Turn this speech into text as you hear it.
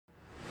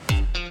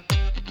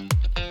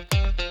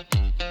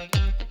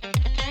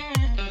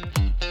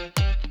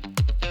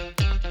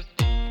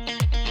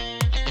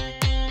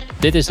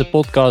Dit is de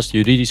podcast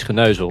Juridisch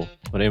Geneuzel,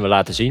 waarin we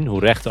laten zien hoe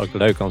rechten ook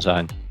leuk kan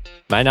zijn.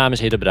 Mijn naam is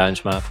Hidde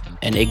Bruinsma.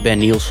 En ik ben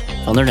Niels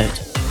van der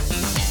Neut.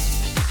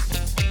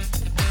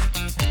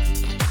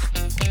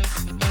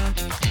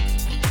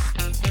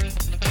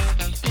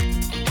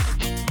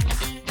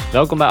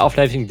 Welkom bij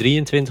aflevering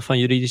 23 van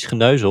Juridisch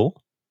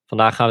Geneuzel.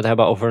 Vandaag gaan we het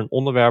hebben over een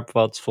onderwerp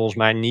wat volgens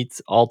mij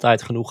niet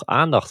altijd genoeg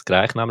aandacht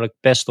krijgt, namelijk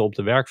pesten op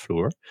de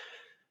werkvloer.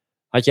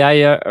 Had jij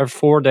je er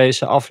voor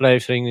deze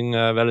aflevering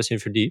wel eens in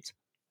verdiept?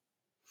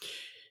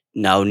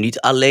 Nou, niet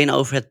alleen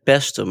over het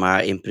pesten,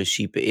 maar in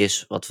principe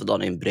is wat we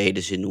dan in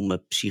brede zin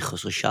noemen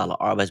psychosociale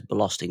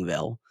arbeidsbelasting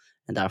wel.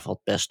 En daar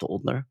valt pesten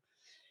onder.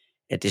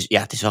 Het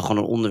is wel gewoon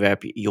een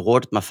onderwerp, je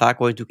hoort het, maar vaak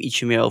hoor je natuurlijk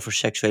ietsje meer over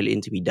seksuele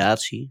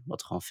intimidatie.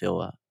 Wat gewoon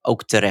veel,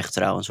 ook terecht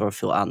trouwens hoor,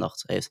 veel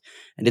aandacht heeft.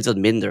 En dit wat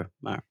minder,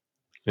 maar...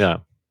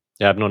 Ja,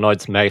 jij hebt nog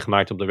nooit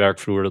meegemaakt op de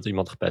werkvloer dat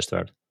iemand gepest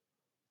werd?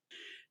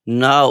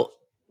 Nou...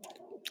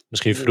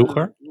 Misschien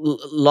vroeger?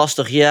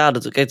 Lastig, ja.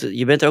 Kijk,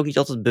 je bent er ook niet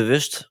altijd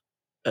bewust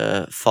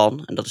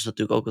van. En dat is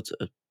natuurlijk ook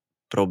het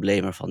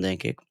probleem ervan,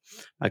 denk ik.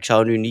 Maar ik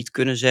zou nu niet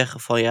kunnen zeggen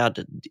van ja,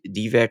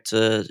 die werd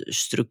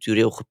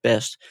structureel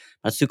gepest. Maar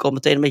het is natuurlijk al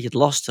meteen een beetje het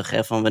lastig,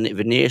 hè, van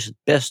wanneer is het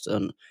pest?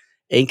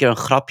 Eén keer een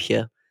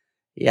grapje,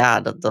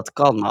 ja, dat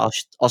kan.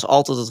 Maar als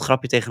altijd het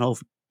grapje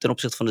ten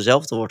opzichte van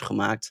dezelfde wordt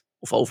gemaakt,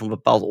 of over een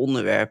bepaald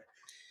onderwerp,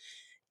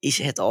 is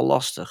het al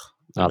lastig.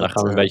 Nou, daar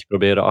gaan we een beetje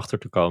proberen achter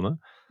te komen.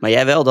 Maar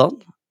jij wel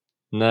dan?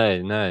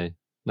 Nee,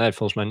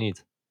 volgens mij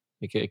niet.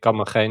 Ik kan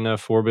me geen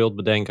voorbeeld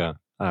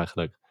bedenken,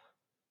 eigenlijk.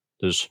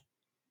 Dus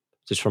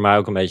het is voor mij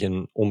ook een beetje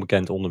een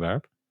onbekend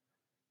onderwerp.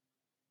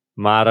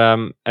 Maar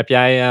heb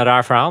jij een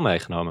raar verhaal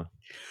meegenomen?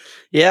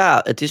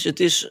 Ja, het is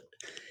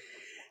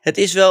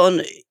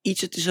wel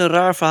het is een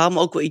raar verhaal,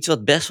 maar ook wel iets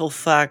wat best wel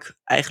vaak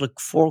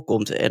eigenlijk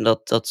voorkomt. En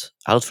dat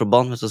houdt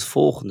verband met het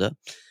volgende.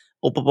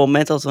 Op het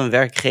moment dat een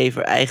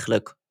werkgever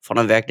eigenlijk van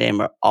een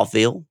werknemer af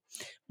wil,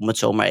 om het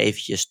zo maar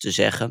eventjes te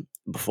zeggen.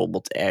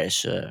 Bijvoorbeeld er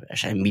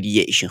zijn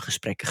mediation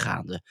gesprekken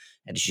gaande.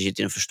 En dus je zit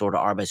in een verstoorde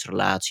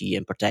arbeidsrelatie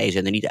en partijen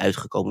zijn er niet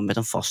uitgekomen met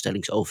een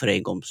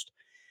vaststellingsovereenkomst.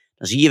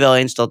 Dan zie je wel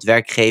eens dat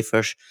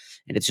werkgevers,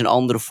 en dit is een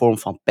andere vorm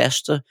van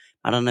pesten,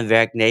 maar dan een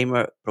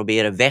werknemer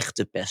proberen weg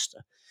te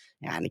pesten.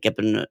 Ja, en ik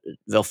heb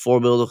wel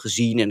voorbeelden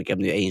gezien en ik heb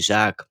nu één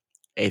zaak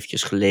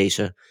eventjes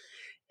gelezen.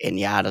 En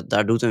ja,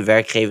 daar doet een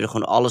werkgever er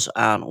gewoon alles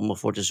aan om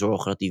ervoor te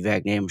zorgen dat die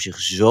werknemer zich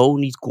zo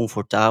niet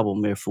comfortabel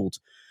meer voelt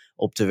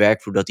op de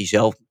werkvloer, dat hij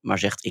zelf maar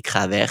zegt, ik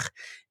ga weg.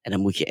 En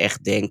dan moet je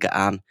echt denken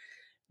aan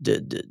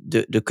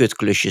de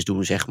kutklusjes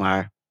doen, zeg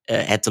maar.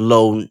 Het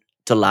loon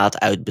te laat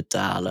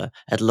uitbetalen,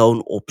 het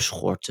loon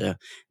opschorten.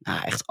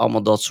 Nou, echt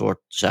allemaal dat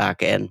soort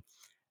zaken. En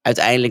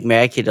uiteindelijk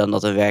merk je dan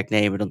dat een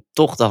werknemer dan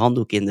toch de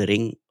handdoek in de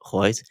ring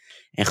gooit.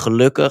 En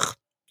gelukkig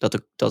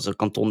dat de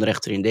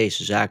kantonrechter in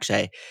deze zaak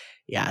zei,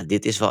 ja,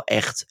 dit is wel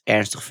echt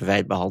ernstig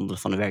verwijt behandelen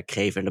van de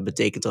werkgever. En dat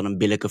betekent dan een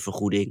billijke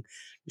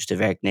vergoeding. Dus de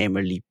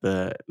werknemer liep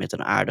met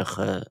een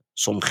aardige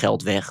som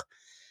geld weg.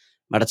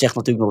 Maar dat zegt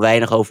natuurlijk nog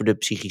weinig over de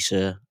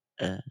psychische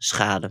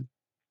schade.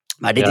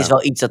 Maar dit is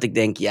wel iets dat ik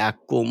denk, ja,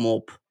 kom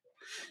op.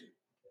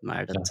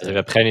 Maar Ik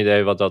heb geen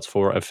idee wat dat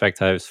voor effect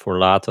heeft voor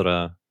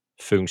latere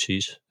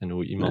functies. En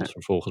hoe iemand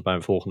vervolgens bij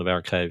een volgende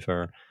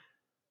werkgever,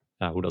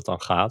 hoe dat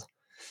dan gaat.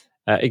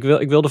 Ik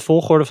wil de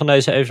volgorde van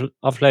deze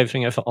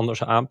aflevering even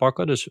anders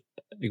aanpakken. Dus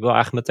ik wil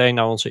eigenlijk meteen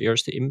naar onze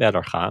eerste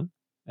inbeller gaan.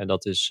 En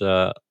dat is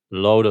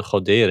Lode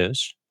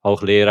Godderis,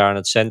 hoogleraar aan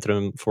het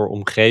Centrum voor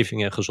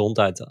Omgeving en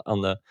Gezondheid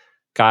aan de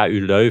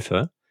KU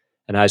Leuven.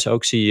 En hij is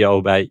ook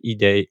CEO bij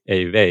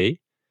IDEW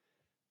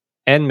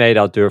en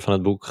mede-auteur van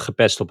het boek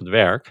Gepest op het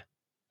werk.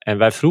 En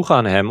wij vroegen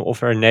aan hem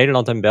of er in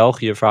Nederland en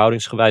België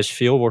verhoudingsgewijs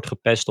veel wordt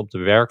gepest op de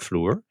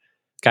werkvloer,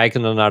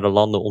 kijkende naar de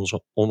landen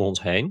om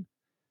ons heen.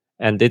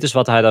 En dit is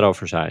wat hij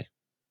daarover zei.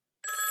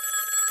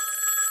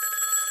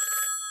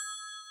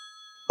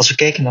 Als we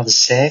kijken naar de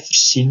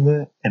cijfers, zien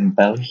we in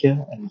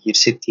België, en hier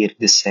citeer ik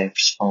de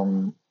cijfers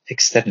van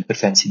externe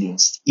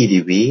preventiedienst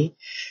IDW,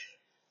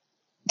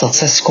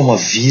 dat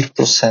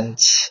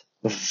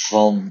 6,4%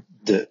 van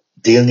de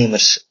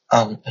deelnemers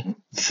aan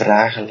een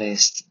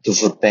vragenlijst de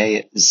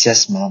voorbije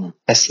 6 maanden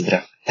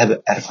pestgedrag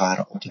hebben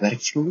ervaren op de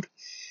werkvloer.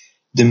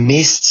 De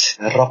meest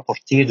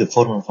gerapporteerde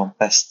vormen van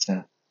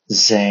pesten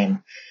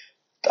zijn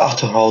het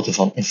achterhouden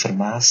van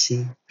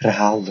informatie,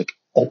 herhaaldelijk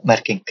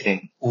opmerking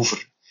krijgen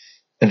over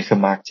een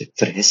gemaakte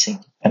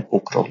vergissing en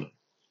ook roddelen.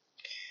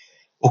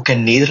 Ook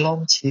in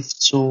Nederland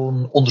heeft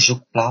zo'n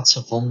onderzoek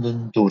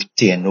plaatsgevonden door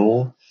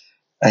TNO.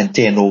 En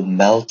TNO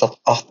meldt dat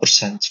 8%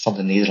 van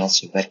de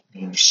Nederlandse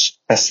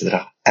werknemers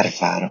pestgedrag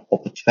ervaren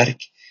op het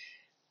werk.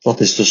 Dat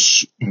is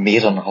dus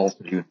meer dan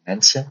 500.000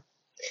 mensen.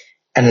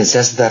 En een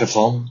zesde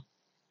daarvan,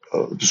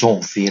 dus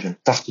ongeveer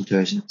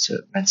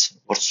 80.000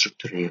 mensen, wordt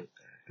structureel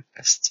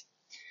gepest.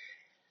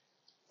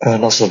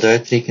 En als je dat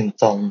uitrekent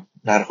dan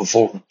naar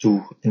gevolgen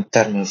toe in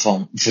termen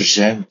van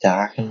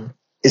verzuimdagen,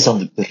 is dan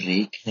de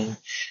berekening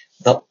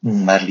dat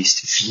maar liefst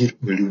 4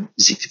 miljoen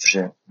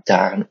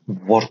ziekteverzuimdagen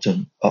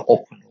worden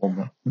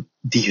opgenomen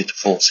die het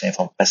gevolg zijn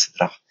van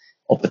pestgedrag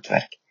op het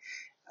werk.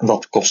 En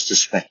dat kost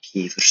dus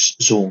werkgevers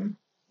zo'n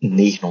 €900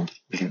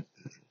 miljoen.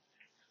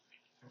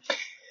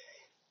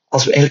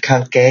 Als we eigenlijk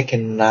gaan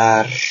kijken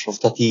naar of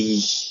dat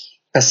die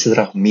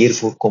pestgedrag meer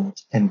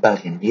voorkomt in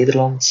België en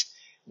Nederland,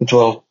 moeten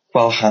we ook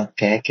wel gaan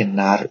kijken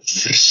naar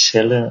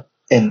verschillen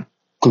in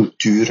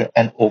culturen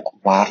en ook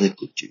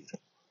waardeculturen.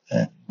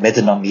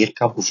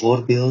 Midden-Amerika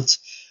bijvoorbeeld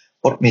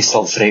wordt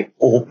meestal vrij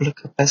openlijk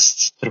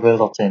gepest, terwijl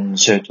dat in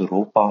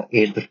Zuid-Europa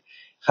eerder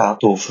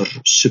gaat over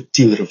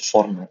subtielere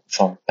vormen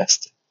van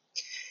pesten.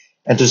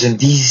 En dus in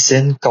die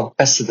zin kan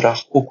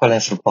pestgedrag ook wel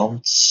in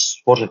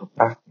verband worden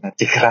gebracht met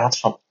de graad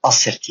van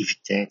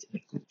assertiviteit in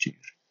een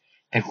cultuur.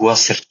 En hoe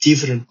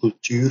assertiever een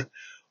cultuur,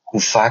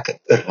 hoe vaker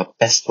er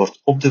gepest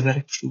wordt op de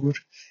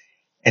werkvloer.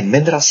 In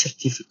minder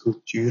assertieve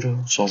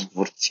culturen, zoals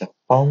bijvoorbeeld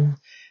Japan,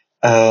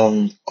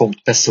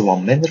 komt pesten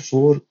wat minder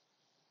voor,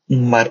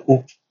 maar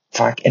ook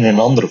vaak in een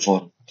andere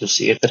vorm. Dus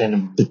eerder in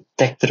een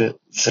bedektere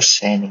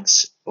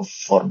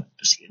verschijningsvorm.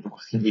 Dus eerder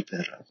wat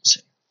geniepere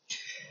zijn.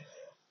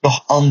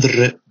 Nog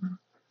andere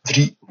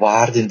 3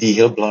 waarden die een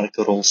heel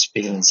belangrijke rol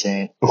spelen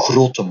zijn een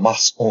grote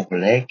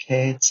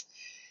machtsongelijkheid,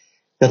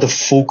 de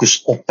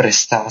focus op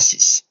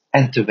prestaties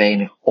en te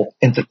weinig op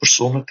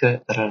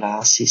interpersoonlijke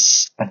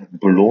relaties en het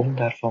belonen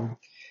daarvan.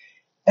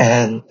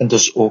 En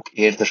dus ook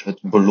eerder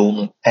het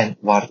belonen en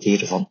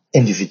waarderen van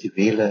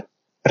individuele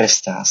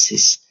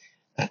prestaties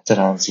ten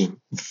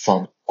aanzien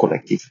van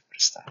collectieve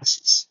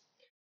prestaties.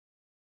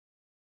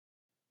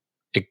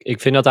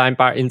 Ik vind dat hij een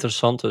paar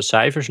interessante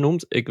cijfers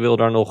noemt. Ik wil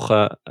daar nog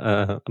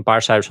een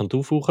paar cijfers aan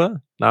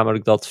toevoegen.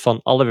 Namelijk dat van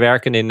alle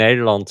werkenden in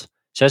Nederland 26%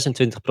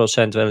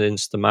 wel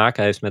eens te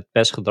maken heeft met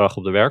pestgedrag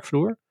op de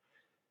werkvloer. 11%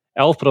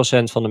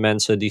 van de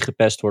mensen die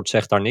gepest wordt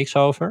zegt daar niks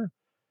over.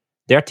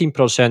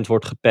 13%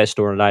 wordt gepest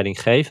door een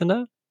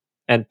leidinggevende.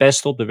 En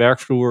pest op de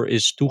werkvloer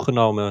is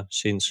toegenomen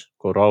sinds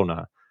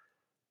corona.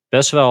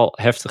 Best wel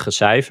heftige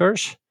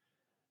cijfers.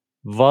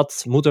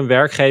 Wat moet een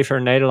werkgever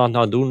in Nederland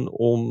nou doen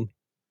om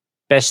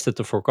pesten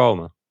te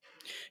voorkomen?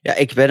 Ja,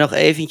 ik ben nog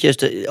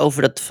eventjes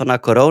over dat van na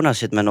corona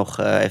zit me nog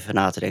even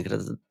na te denken.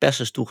 Dat het pest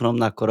is toegenomen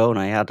na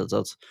corona. Ja,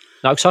 dat...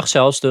 Nou, ik zag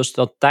zelfs dus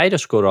dat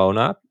tijdens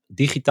corona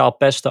digitaal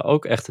pesten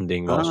ook echt een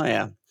ding was. Oh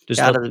ja. Dus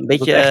Ja, dat dat een het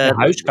beetje... echt de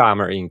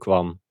huiskamer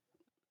inkwam.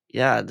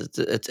 ja,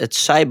 het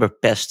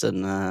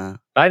cyberpesten.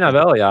 Bijna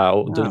wel,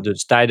 ja. Ja.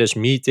 Dus tijdens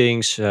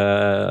meetings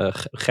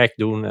gek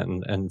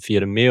doen en via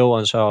de mail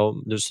en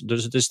zo.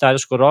 Dus het is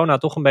tijdens corona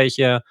toch een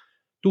beetje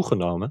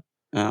toegenomen.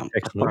 Ja,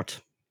 Gek genoeg.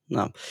 apart.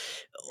 Nou,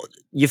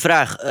 je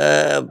vraag,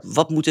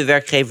 wat moeten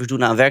werkgevers doen?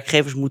 Nou,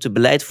 werkgevers moeten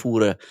beleid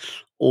voeren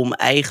om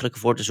eigenlijk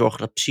ervoor te zorgen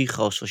dat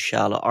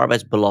psychosociale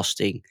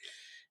arbeidsbelasting,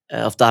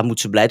 of daar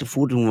moeten ze beleid op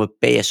voeren, dat noemen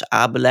we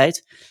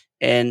PSA-beleid.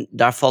 En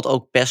daar valt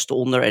ook pest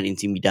onder en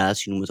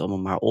intimidatie, noem het allemaal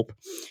maar op.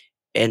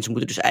 En ze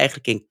moeten dus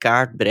eigenlijk in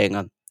kaart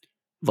brengen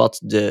wat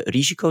de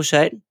risico's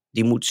zijn.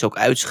 Die moeten ze ook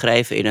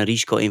uitschrijven in een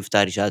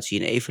risico-inventarisatie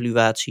en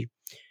evaluatie.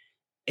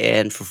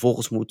 En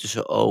vervolgens moeten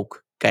ze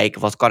ook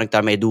kijken, wat kan ik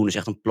daarmee doen? Dus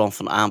echt een plan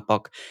van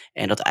aanpak.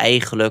 En dat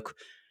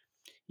eigenlijk,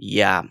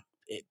 ja,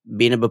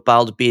 binnen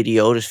bepaalde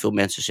periodes, veel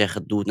mensen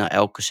zeggen, doe het nou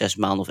elke 6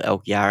 maanden of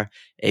elk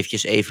jaar,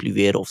 eventjes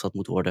evalueren of dat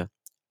moet worden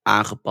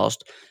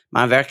aangepast.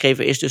 Maar een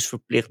werkgever is dus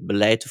verplicht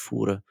beleid te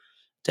voeren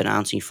ten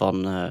aanzien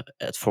van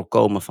het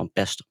voorkomen van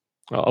pesten.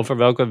 Over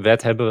welke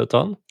wet hebben we het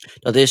dan?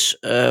 Dat is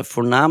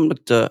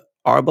voornamelijk de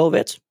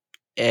Arbo-wet.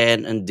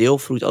 En een deel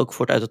vloeit ook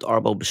voort uit het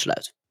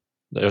Arbo-besluit.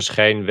 Er is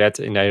geen wet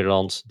in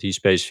Nederland die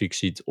specifiek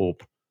ziet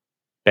op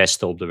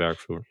pesten op de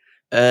werkvloer.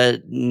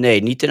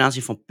 Nee, niet ten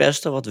aanzien van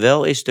pesten. Wat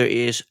wel is, er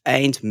is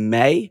eind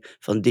mei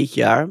van dit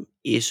jaar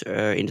is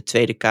er in de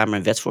Tweede Kamer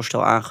een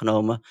wetsvoorstel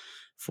aangenomen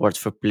voor het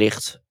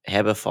verplicht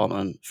hebben van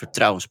een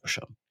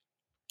vertrouwenspersoon.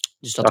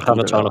 Dus dat Daar gaan we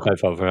komt het er zo wel nog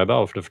even over hebben,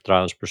 over de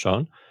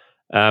vertrouwenspersoon.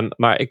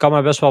 Maar ik kan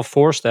me best wel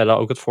voorstellen,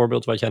 ook het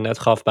voorbeeld wat jij net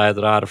gaf bij het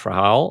rare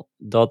verhaal,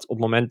 dat op het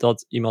moment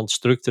dat iemand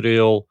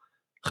structureel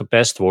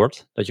gepest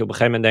wordt, dat je op een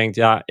gegeven moment denkt,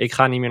 ja, ik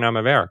ga niet meer naar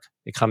mijn werk.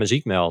 Ik ga me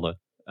ziek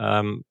melden.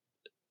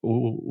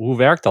 Hoe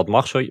werkt dat?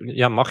 Mag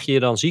je je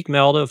dan ziek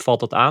melden? Valt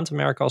dat aan te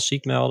merken als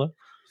ziek melden?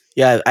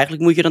 Ja,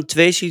 eigenlijk moet je dan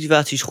 2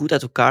 situaties goed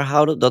uit elkaar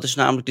houden. Dat is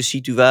namelijk de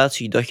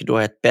situatie dat je door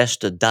het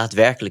pesten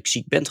daadwerkelijk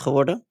ziek bent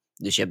geworden.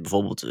 Dus je hebt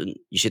bijvoorbeeld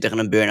je zit tegen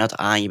een burn-out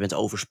aan, je bent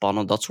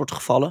overspannen, dat soort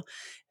gevallen.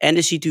 En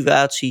de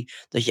situatie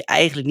dat je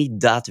eigenlijk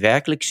niet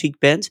daadwerkelijk ziek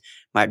bent,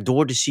 maar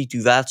door de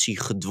situatie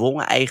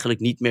gedwongen eigenlijk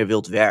niet meer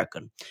wilt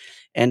werken.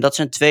 En dat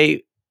zijn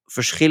 2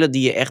 verschillen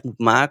die je echt moet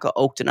maken,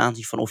 ook ten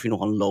aanzien van of je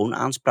nog een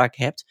loonaanspraak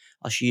hebt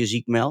als je je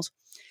ziek meldt.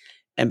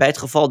 En bij het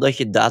geval dat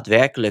je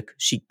daadwerkelijk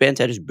ziek bent,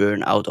 dus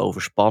burn-out,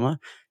 overspannen,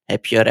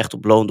 heb je recht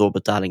op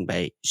loondoorbetaling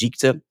bij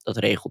ziekte. Dat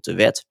regelt de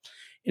wet.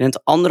 In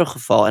het andere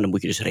geval, en dan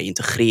moet je dus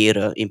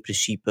reïntegreren in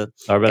principe. Daar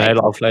hebben we een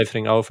hele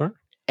aflevering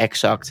over.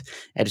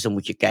 Exact. Dus dan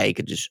moet je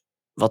kijken, dus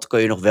wat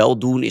kun je nog wel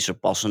doen? Is er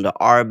passende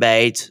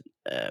arbeid?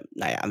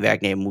 Een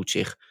werknemer moet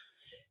zich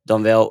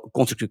dan wel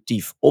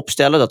constructief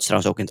opstellen. Dat is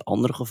trouwens ook in het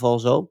andere geval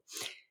zo.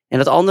 En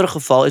het andere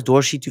geval is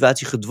door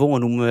situatie gedwongen,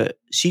 noemen we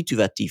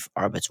situatief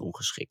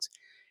arbeidsongeschikt.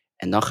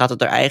 En dan gaat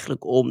het er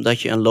eigenlijk om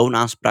dat je een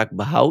loonaanspraak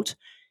behoudt,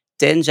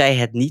 tenzij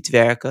het niet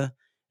werken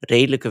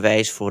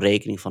redelijkerwijs voor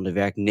rekening van de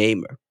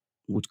werknemer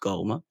moet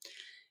komen.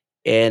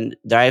 En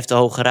daar heeft de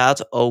Hoge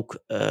Raad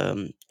ook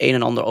een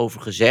en ander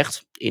over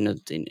gezegd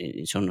in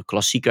zo'n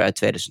klassieker uit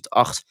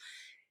 2008.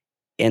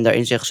 En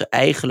daarin zeggen ze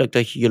eigenlijk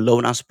dat je je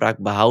loonaanspraak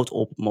behoudt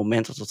op het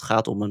moment dat het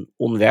gaat om een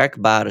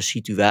onwerkbare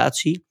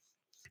situatie,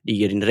 die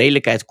hier in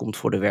redelijkheid komt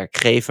voor de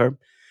werkgever.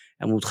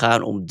 Er moet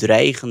gaan om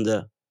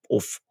dreigende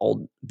of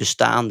al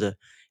bestaande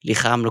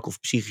lichamelijke of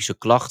psychische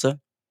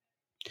klachten.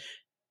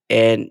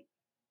 En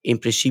in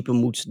principe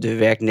moet de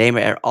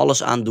werknemer er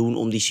alles aan doen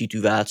om die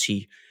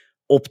situatie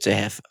op te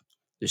heffen.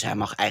 Dus hij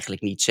mag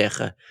eigenlijk niet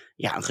zeggen,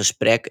 ja, een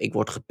gesprek, ik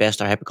word gepest,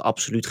 daar heb ik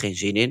absoluut geen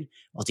zin in.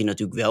 Wat hij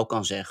natuurlijk wel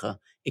kan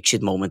zeggen, ik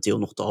zit momenteel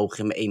nog te hoog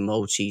in mijn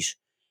emoties.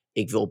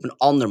 Ik wil op een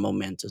ander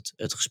moment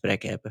het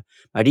gesprek hebben.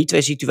 Maar die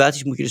twee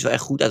situaties moet je dus wel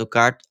echt goed uit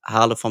elkaar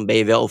halen van ben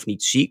je wel of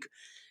niet ziek.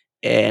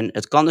 En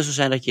het kan dus zo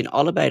zijn dat je in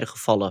allebei de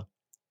gevallen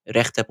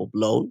recht hebt op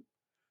loon.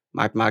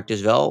 Maar het maakt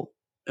dus wel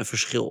een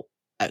verschil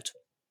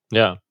uit.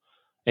 Ja.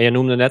 En je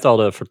noemde net al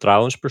de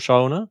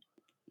vertrouwenspersonen.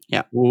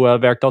 Ja. Hoe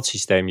werkt dat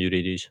systeem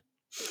juridisch?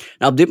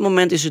 Nou, op dit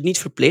moment is het niet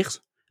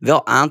verplicht.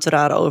 Wel aan te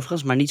raden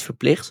overigens, maar niet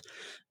verplicht.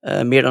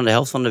 Meer dan de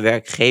helft van de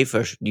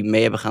werkgevers die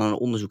mee hebben gaan aan een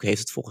onderzoek heeft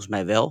het volgens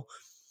mij wel.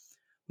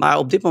 Maar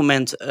op dit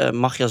moment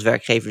mag je als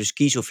werkgever dus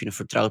kiezen of je een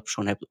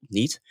vertrouwenspersoon hebt of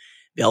niet.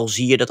 Wel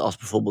zie je dat als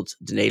bijvoorbeeld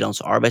de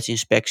Nederlandse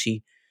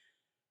arbeidsinspectie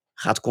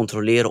gaat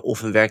controleren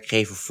of een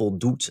werkgever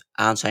voldoet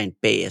aan zijn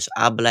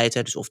PSA-beleid,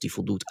 dus of die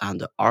voldoet aan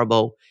de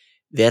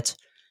Arbo-wet,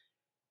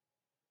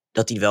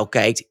 dat hij wel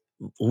kijkt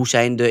hoe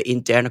zijn de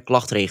interne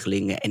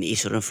klachtregelingen en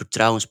is er een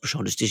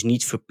vertrouwenspersoon. Dus het is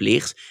niet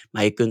verplicht,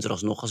 maar je kunt er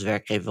alsnog als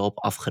werkgever wel op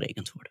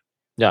afgerekend worden.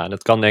 Ja, en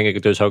dat kan denk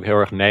ik dus ook heel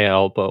erg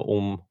meehelpen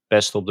om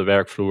pest op de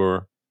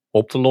werkvloer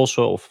op te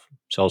lossen of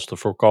zelfs te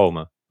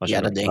voorkomen.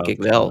 Ja, dat denk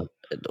ik wel.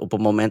 Op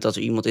het moment dat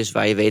er iemand is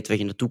waar je weet waar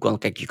je naartoe kan.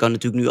 Kijk, je kan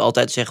natuurlijk nu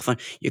altijd zeggen van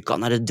je kan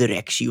naar de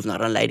directie of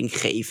naar een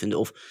leidinggevende.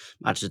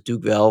 Maar het is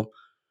natuurlijk wel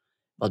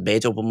wat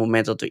beter op het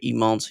moment dat er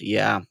iemand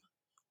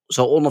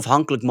zo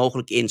onafhankelijk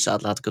mogelijk in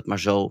staat, laat ik het maar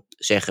zo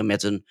zeggen,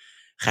 met een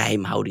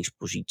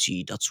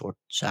geheimhoudingspositie, dat soort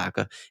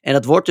zaken. En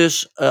dat wordt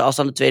dus, als het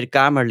aan de Tweede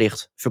Kamer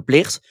ligt,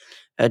 verplicht.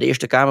 De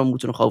Eerste Kamer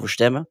moet er nog over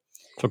stemmen.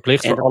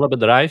 Verplicht voor alle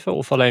bedrijven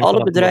of alleen alle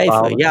vanaf een bedrijven,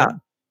 bepaalde?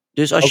 ja.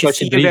 Dus als Ook je als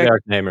je 4 3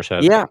 werknemers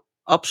hebt. Ja,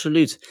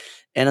 absoluut.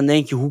 En dan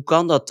denk je, hoe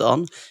kan dat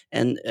dan?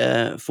 En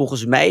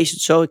volgens mij is het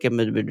zo, ik heb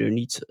me er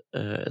niet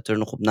het er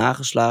nog op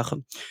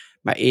nageslagen,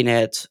 maar in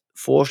het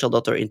voorstel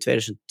dat er in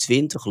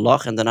 2020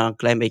 lag en daarna een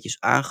klein beetje is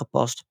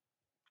aangepast,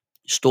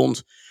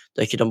 stond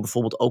dat je dan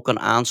bijvoorbeeld ook kan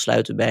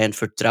aansluiten bij een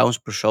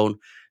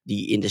vertrouwenspersoon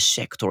die in de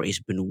sector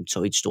is benoemd.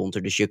 Zoiets stond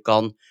er. Dus je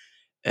kan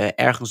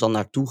ergens dan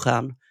naartoe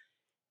gaan.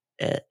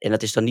 En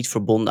dat is dan niet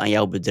verbonden aan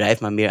jouw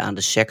bedrijf, maar meer aan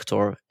de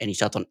sector. En die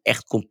staat dan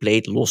echt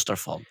compleet los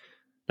daarvan.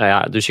 Nou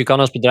ja, dus je kan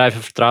als bedrijf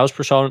een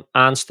vertrouwenspersoon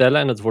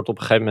aanstellen en het wordt op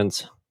een gegeven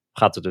moment,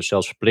 gaat het dus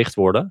zelfs verplicht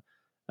worden.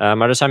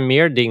 Maar er zijn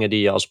meer dingen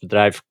die je als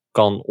bedrijf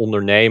kan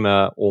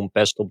ondernemen om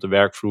pest op de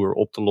werkvloer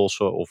op te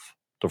lossen of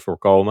te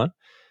voorkomen.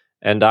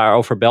 En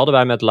daarover belden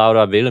wij met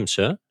Laura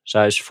Willemse.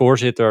 Zij is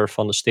voorzitter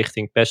van de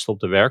stichting Pest op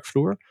de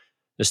werkvloer.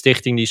 Een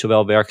stichting die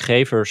zowel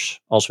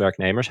werkgevers als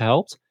werknemers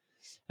helpt.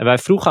 En wij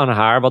vroegen aan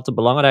haar wat de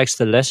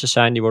belangrijkste lessen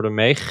zijn die worden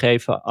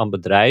meegegeven aan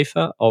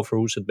bedrijven over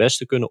hoe ze het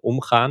beste kunnen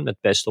omgaan met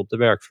pest op de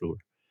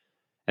werkvloer.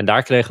 En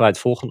daar kregen wij het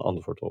volgende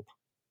antwoord op.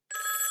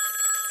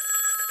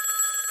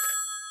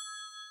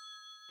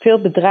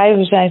 Veel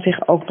bedrijven zijn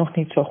zich ook nog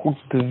niet zo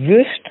goed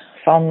bewust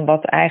van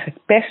wat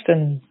eigenlijk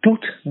pesten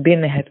doet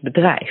binnen het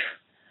bedrijf.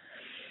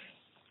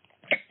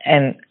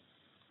 En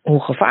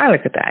hoe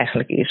gevaarlijk het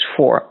eigenlijk is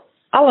voor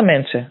alle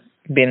mensen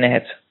binnen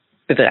het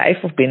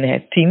bedrijf of binnen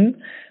het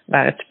team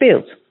waar het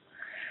speelt.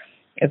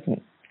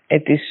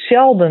 Het is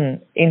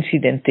zelden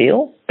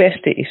incidenteel.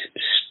 Pesten is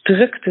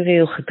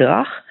structureel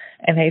gedrag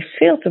en heeft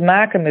veel te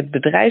maken met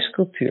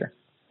bedrijfscultuur.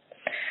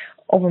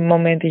 Op het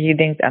moment dat je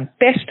denkt aan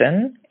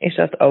pesten, is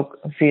dat ook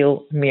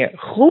veel meer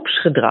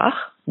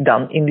groepsgedrag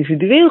dan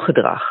individueel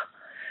gedrag.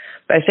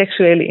 Bij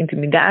seksuele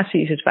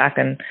intimidatie is het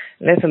vaak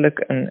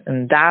letterlijk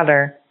een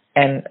dader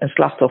en een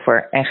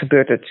slachtoffer en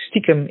gebeurt het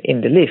stiekem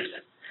in de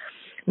lift.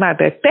 Maar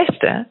bij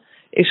pesten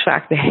is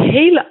vaak de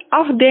hele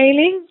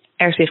afdeling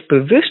er zich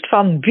bewust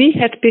van wie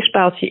het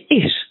pispaaltje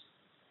is.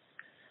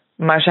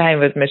 Maar zijn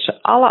we het met z'n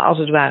allen als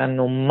het ware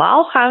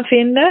normaal gaan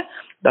vinden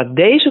dat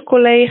deze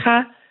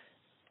collega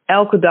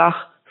elke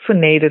dag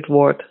vernederd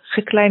wordt,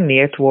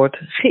 gekleineerd wordt,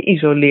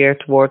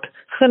 geïsoleerd wordt,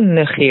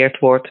 genegeerd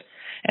wordt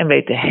en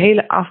weet de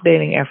hele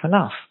afdeling ervan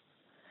af.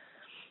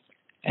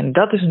 En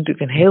dat is natuurlijk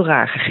een heel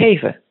raar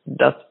gegeven,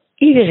 dat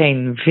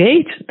iedereen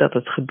weet dat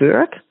het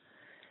gebeurt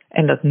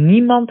en dat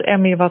niemand er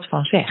meer wat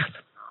van zegt.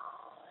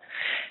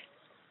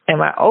 En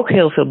waar ook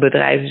heel veel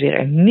bedrijven zich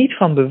er niet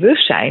van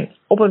bewust zijn,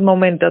 op het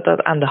moment dat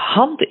dat aan de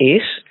hand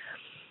is,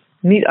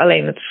 niet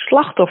alleen het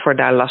slachtoffer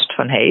daar last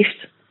van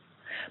heeft,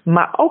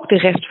 maar ook de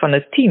rest van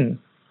het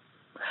team.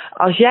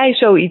 Als jij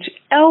zoiets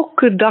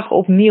elke dag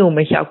opnieuw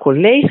met jouw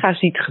collega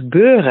ziet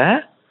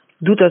gebeuren,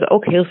 doet dat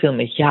ook heel veel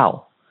met jou.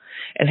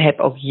 En heb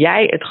ook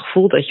jij het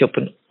gevoel dat je op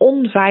een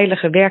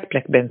onveilige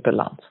werkplek bent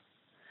beland.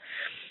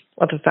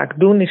 Wat we vaak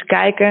doen is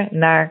kijken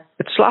naar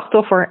het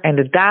slachtoffer en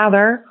de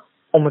dader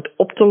om het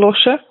op te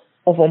lossen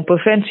of om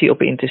preventie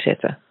op in te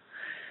zetten.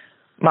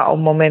 Maar op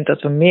het moment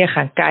dat we meer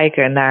gaan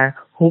kijken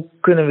naar hoe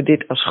kunnen we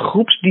dit als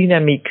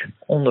groepsdynamiek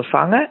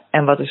ondervangen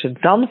en wat is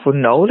er dan voor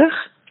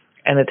nodig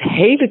en het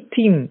hele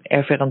team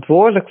er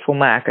verantwoordelijk voor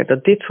maken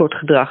dat dit soort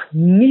gedrag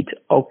niet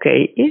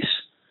oké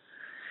is,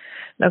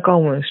 dan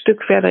komen we een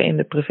stuk verder in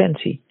de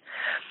preventie.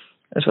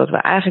 Dus wat we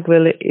eigenlijk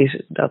willen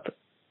is dat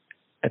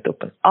het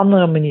op een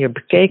andere manier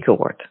bekeken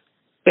wordt.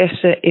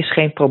 Pesten is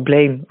geen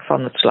probleem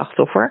van het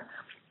slachtoffer.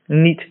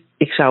 Niet,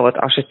 ik zou wat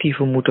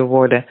assertiever moeten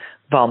worden,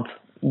 want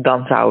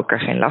dan zou ik er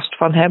geen last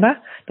van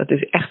hebben. Dat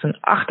is echt een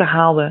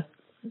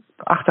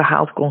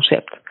achterhaald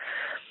concept.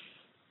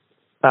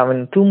 Waar we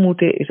naartoe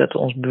moeten is dat we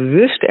ons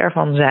bewust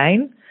ervan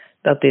zijn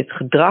dat dit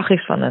gedrag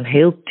is van een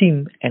heel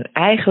team. En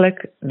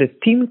eigenlijk de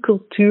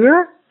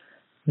teamcultuur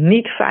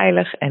niet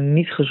veilig en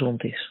niet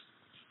gezond is.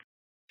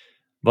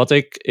 Wat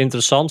ik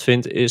interessant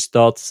vind is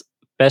dat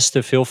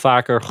pesten veel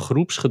vaker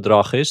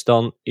groepsgedrag is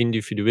dan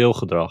individueel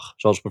gedrag.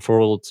 Zoals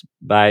bijvoorbeeld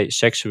bij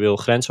seksueel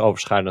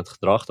grensoverschrijdend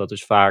gedrag. Dat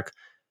is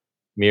vaak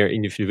meer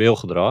individueel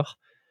gedrag.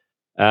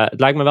 Het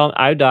lijkt me wel een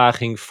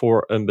uitdaging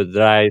voor een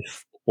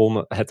bedrijf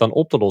om het dan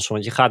op te lossen.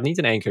 Want je gaat niet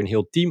in één keer een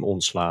heel team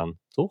ontslaan,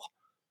 toch?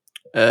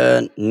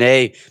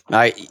 Nee,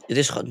 maar het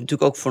is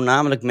natuurlijk ook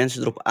voornamelijk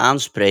mensen erop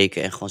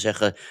aanspreken en gewoon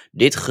zeggen,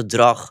 dit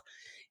gedrag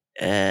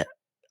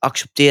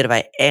accepteren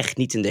wij echt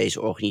niet in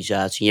deze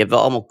organisatie. Je hebt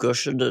wel allemaal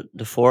cursussen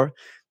ervoor,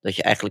 dat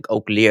je eigenlijk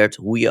ook leert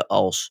hoe je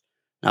als,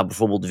 nou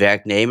bijvoorbeeld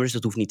werknemers,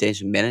 dat hoeft niet eens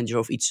een manager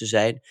of iets te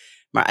zijn,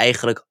 maar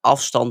eigenlijk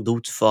afstand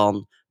doet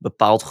van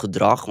bepaald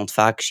gedrag. Want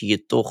vaak zie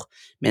je toch,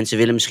 mensen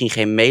willen misschien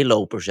geen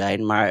meeloper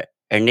zijn, maar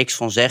er niks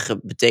van zeggen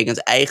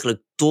betekent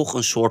eigenlijk toch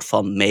een soort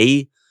van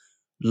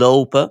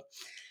meelopen.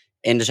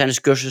 En er zijn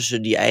dus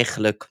cursussen die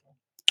eigenlijk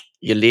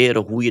je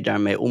leren hoe je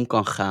daarmee om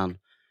kan gaan.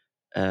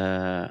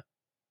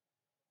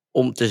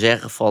 Om te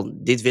zeggen van,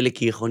 dit wil ik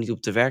hier gewoon niet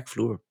op de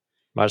werkvloer.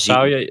 Maar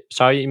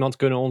zou je iemand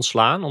kunnen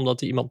ontslaan omdat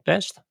hij iemand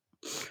pest?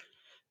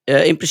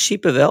 In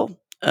principe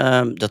wel.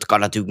 Dat kan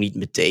natuurlijk niet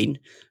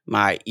meteen.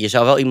 Maar je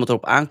zou wel iemand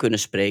erop aan kunnen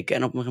spreken.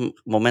 En op een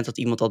moment dat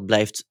iemand dat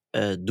blijft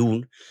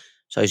doen,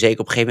 zou je zeker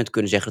op een gegeven moment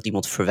kunnen zeggen dat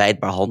iemand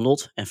verwijtbaar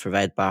handelt. En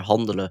verwijtbaar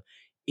handelen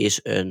is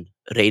een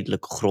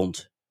redelijke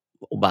grond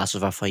op basis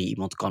waarvan je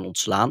iemand kan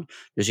ontslaan.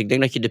 Dus ik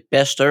denk dat je de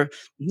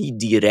pester niet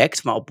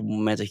direct, maar op het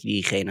moment dat je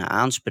diegene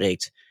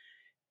aanspreekt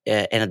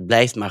en het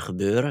blijft maar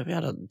gebeuren, ja,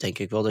 dan denk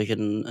ik wel dat je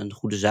een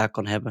goede zaak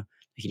kan hebben.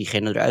 Dat je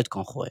diegene eruit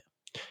kan gooien.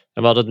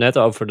 En we hadden het net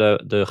over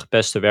de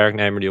gepeste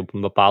werknemer die op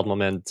een bepaald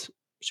moment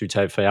zoiets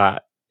heeft van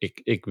ja,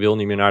 ik wil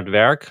niet meer naar het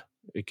werk.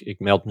 Ik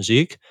meld me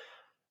ziek.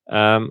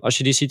 Als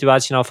je die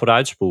situatie nou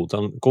vooruitspoelt,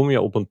 dan kom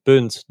je op een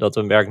punt dat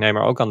een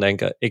werknemer ook kan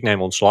denken, ik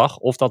neem ontslag.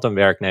 Of dat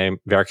een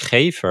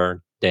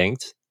werkgever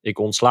denkt, ik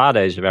ontsla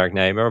deze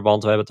werknemer,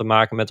 want we hebben te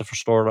maken met een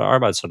verstoorde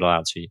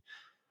arbeidsrelatie.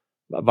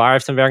 Waar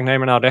heeft een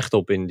werknemer nou recht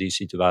op in die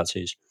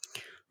situaties?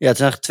 Ja, het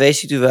zijn eigenlijk twee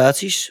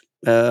situaties.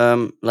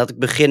 Laat ik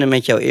beginnen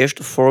met jouw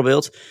eerste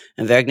voorbeeld.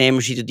 Een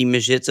werknemer ziet het niet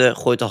meer zitten,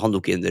 gooit de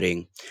handdoek in de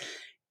ring.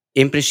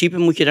 In principe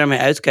moet je daarmee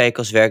uitkijken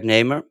als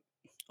werknemer,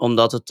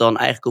 omdat het dan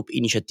eigenlijk op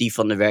initiatief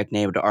van de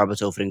werknemer de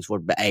arbeidsovereenkomst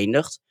wordt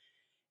beëindigd.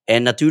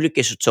 En natuurlijk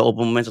is het zo op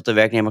het moment dat de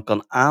werknemer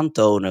kan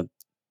aantonen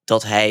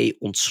dat hij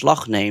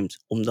ontslag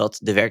neemt omdat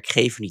de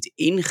werkgever niet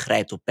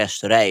ingrijpt op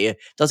pesterijen,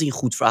 dat hij een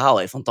goed verhaal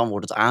heeft. Want dan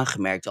wordt het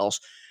aangemerkt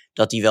als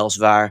dat hij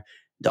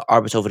weliswaar de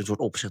arbeidsovereenkomst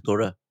wordt opgezegd door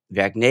de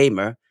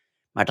werknemer,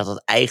 maar dat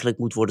het eigenlijk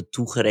moet worden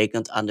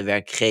toegerekend aan de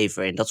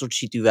werkgever. In dat soort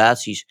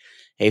situaties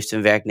heeft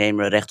een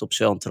werknemer recht op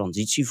zowel een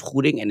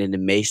transitievergoeding en in de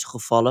meeste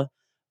gevallen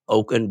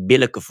ook een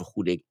billijke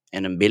vergoeding.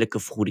 En een billijke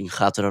vergoeding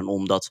gaat er dan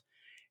om dat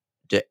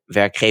de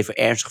werkgever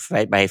ernstig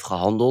verwijtbaar heeft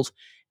gehandeld.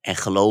 En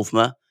geloof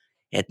me,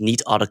 het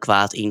niet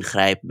adequaat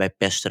ingrijpen bij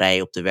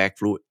pesterij op de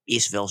werkvloer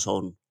is wel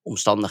zo'n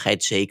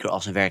omstandigheid, zeker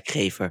als een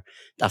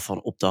werkgever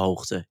daarvan op de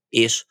hoogte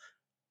is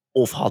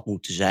of had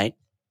moeten zijn.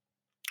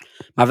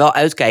 Maar wel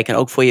uitkijken, en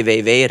ook voor je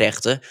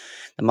WW-rechten,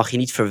 dan mag je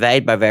niet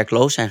verwijtbaar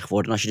werkloos zijn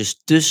geworden. En als je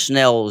dus te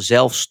snel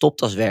zelf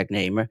stopt als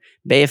werknemer,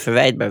 ben je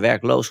verwijtbaar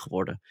werkloos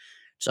geworden.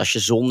 Dus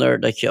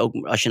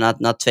als je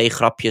na 2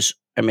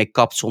 grapjes ermee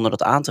kapt zonder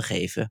dat aan te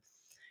geven,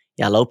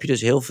 ja, loop je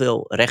dus heel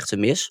veel rechten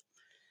mis.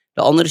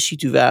 De andere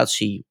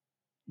situatie,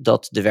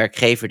 dat de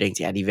werkgever denkt,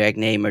 ja, die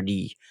werknemer,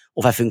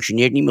 of hij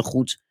functioneert niet meer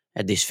goed,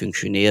 het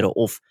dysfunctioneren,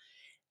 of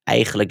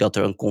eigenlijk dat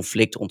er een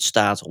conflict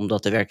ontstaat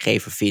omdat de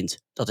werkgever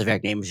vindt dat de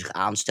werknemer zich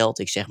aanstelt.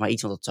 Ik zeg maar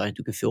iets, want dat zou je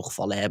natuurlijk in veel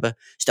gevallen hebben.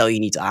 Stel je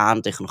niet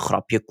aan tegen een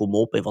grapje, kom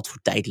op, in wat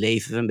voor tijd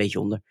leven we, een beetje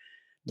onder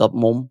dat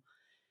mom.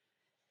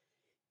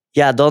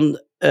 Ja,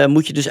 dan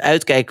moet je dus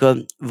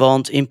uitkijken,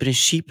 want in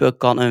principe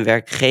kan een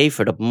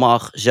werkgever, dat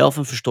mag, zelf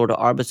een verstoorde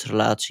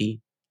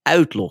arbeidsrelatie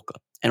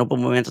uitlokken. En op het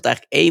moment dat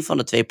eigenlijk één van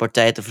de 2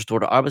 partijen een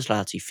verstoorde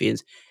arbeidsrelatie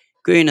vindt,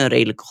 kun je een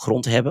redelijke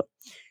grond hebben.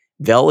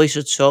 Wel is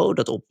het zo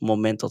dat op het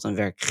moment dat een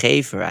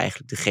werkgever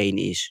eigenlijk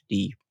degene is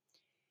die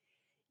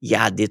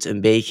dit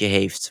een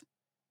beetje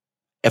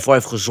ervoor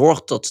heeft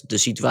gezorgd dat de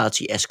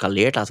situatie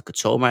escaleert, laat ik het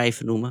zo maar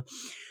even noemen,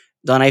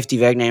 dan heeft die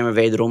werknemer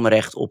wederom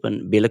recht op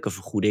een billijke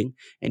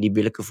vergoeding. En die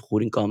billijke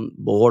vergoeding kan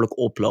behoorlijk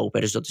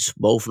oplopen. Dus dat is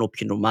bovenop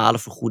je normale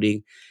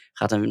vergoeding.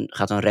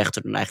 Gaat een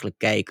rechter dan eigenlijk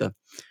kijken.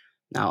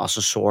 Nou, als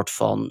een soort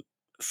van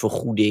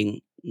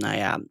vergoeding. Nou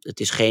ja, het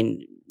is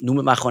noem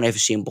het maar gewoon even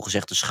simpel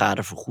gezegd, een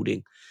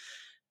schadevergoeding.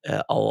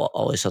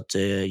 Al is dat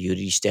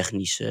juridisch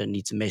technisch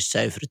niet de meest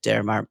zuivere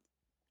term. Maar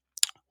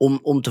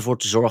om ervoor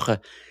te zorgen,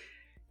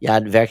 ja,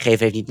 de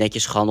werkgever heeft niet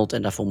netjes gehandeld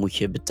en daarvoor moet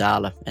je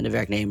betalen. En de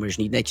werknemer is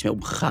niet netjes mee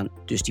omgegaan,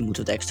 dus die moet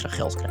wat extra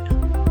geld krijgen.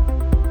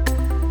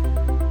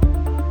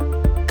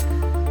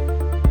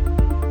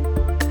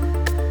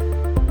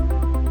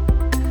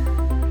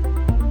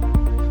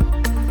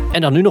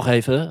 En dan nu nog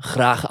even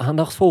graag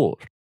aandacht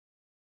voor.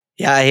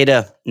 Ja,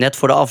 Hidde, net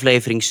voor de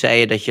aflevering zei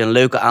je dat je een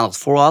leuke aandacht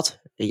voor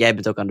had. En jij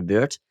bent ook aan de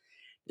beurt.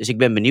 Dus ik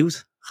ben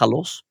benieuwd. Ga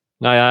los.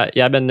 Nou ja,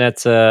 jij bent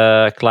net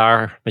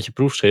klaar met je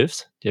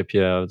proefschrift. Die heb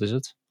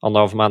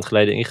je, 1,5 maand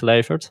geleden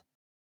ingeleverd.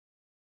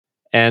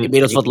 En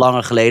Inmiddels wat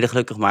langer geleden,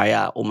 gelukkig, maar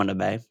ja, om en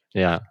nabij.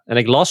 Ja, en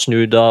ik las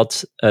nu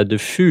dat de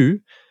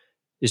VU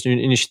is nu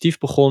een initiatief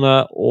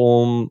begonnen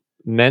om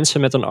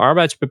mensen met een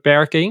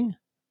arbeidsbeperking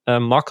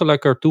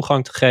makkelijker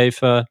toegang te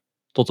geven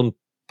tot een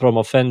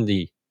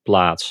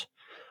promovendi-plaats.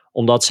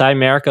 Omdat zij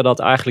merken dat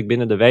eigenlijk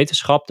binnen de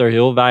wetenschap er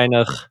heel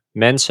weinig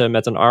mensen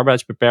met een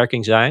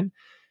arbeidsbeperking zijn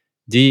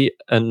die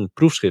een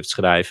proefschrift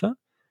schrijven.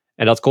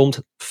 En dat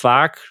komt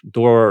vaak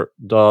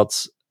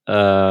doordat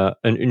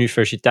een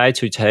universiteit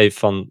zoiets heeft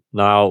van,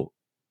 nou,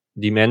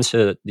 die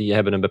mensen die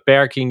hebben een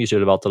beperking, die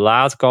zullen wel te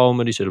laat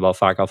komen, die zullen wel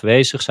vaak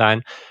afwezig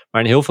zijn.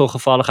 Maar in heel veel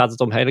gevallen gaat het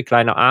om hele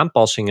kleine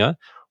aanpassingen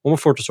om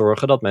ervoor te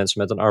zorgen dat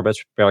mensen met een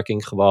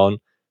arbeidsbeperking gewoon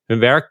hun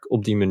werk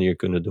op die manier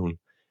kunnen doen.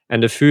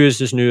 En de VU is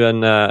dus nu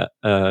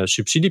een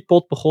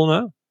subsidiepot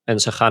begonnen en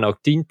ze gaan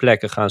ook 10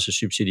 plekken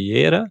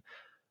subsidiëren.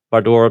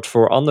 Waardoor het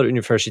voor andere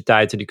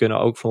universiteiten, die kunnen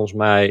ook volgens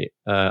mij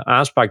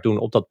aanspraak doen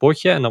op dat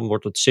potje. En dan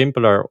wordt het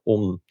simpeler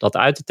om dat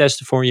uit te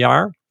testen voor een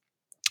jaar.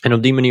 En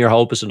op die manier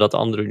hopen ze dat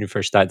andere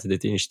universiteiten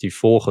dit initiatief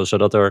volgen.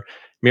 Zodat er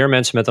meer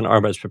mensen met een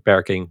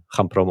arbeidsbeperking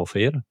gaan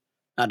promoveren.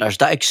 Nou, daar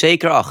sta ik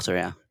zeker achter,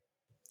 ja.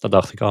 Dat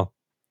dacht ik al.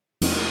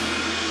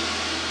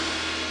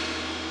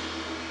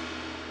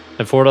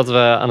 En voordat we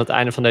aan het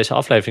einde van deze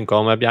aflevering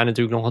komen, heb jij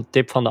natuurlijk nog een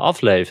tip van de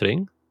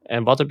aflevering.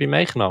 En wat heb je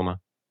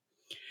meegenomen?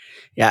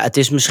 Ja, het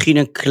is misschien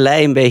een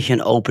klein beetje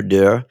een open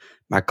deur,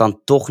 maar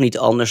kan toch niet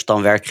anders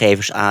dan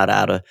werkgevers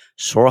aanraden.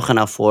 Zorg er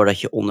nou voor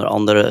dat je onder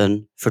andere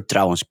een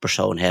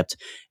vertrouwenspersoon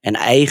hebt. En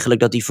eigenlijk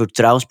dat die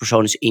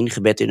vertrouwenspersoon is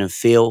ingebed in een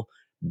veel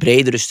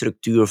bredere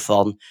structuur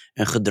van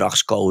een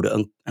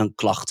gedragscode, een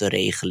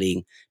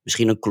klachtenregeling,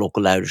 misschien een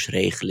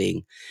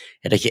klokkenluidersregeling.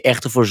 En dat je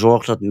echt ervoor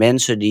zorgt dat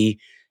mensen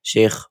die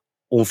zich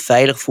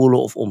onveilig voelen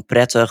of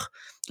onprettig,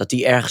 dat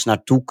die ergens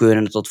naartoe kunnen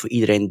en dat dat voor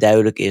iedereen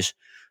duidelijk is.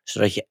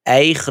 Zodat je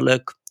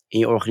eigenlijk in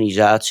je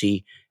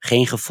organisatie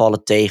geen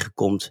gevallen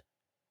tegenkomt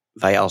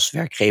waar je als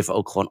werkgever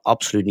ook gewoon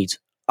absoluut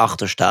niet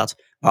achter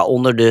staat.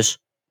 Waaronder dus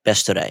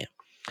pesterijen.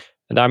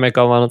 En daarmee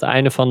komen we aan het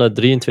einde van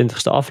de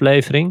 23e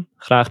aflevering.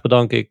 Graag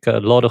bedank ik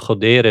Lode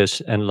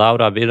Godderis en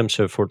Laura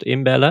Willemse voor het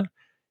inbellen.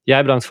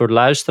 Jij bedankt voor het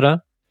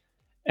luisteren.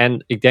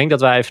 En ik denk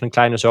dat wij even een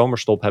kleine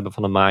zomerstop hebben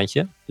van een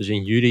maandje. Dus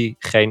in juli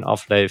geen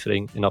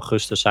aflevering. In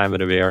augustus zijn we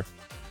er weer.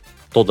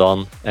 Tot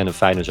dan en een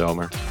fijne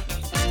zomer.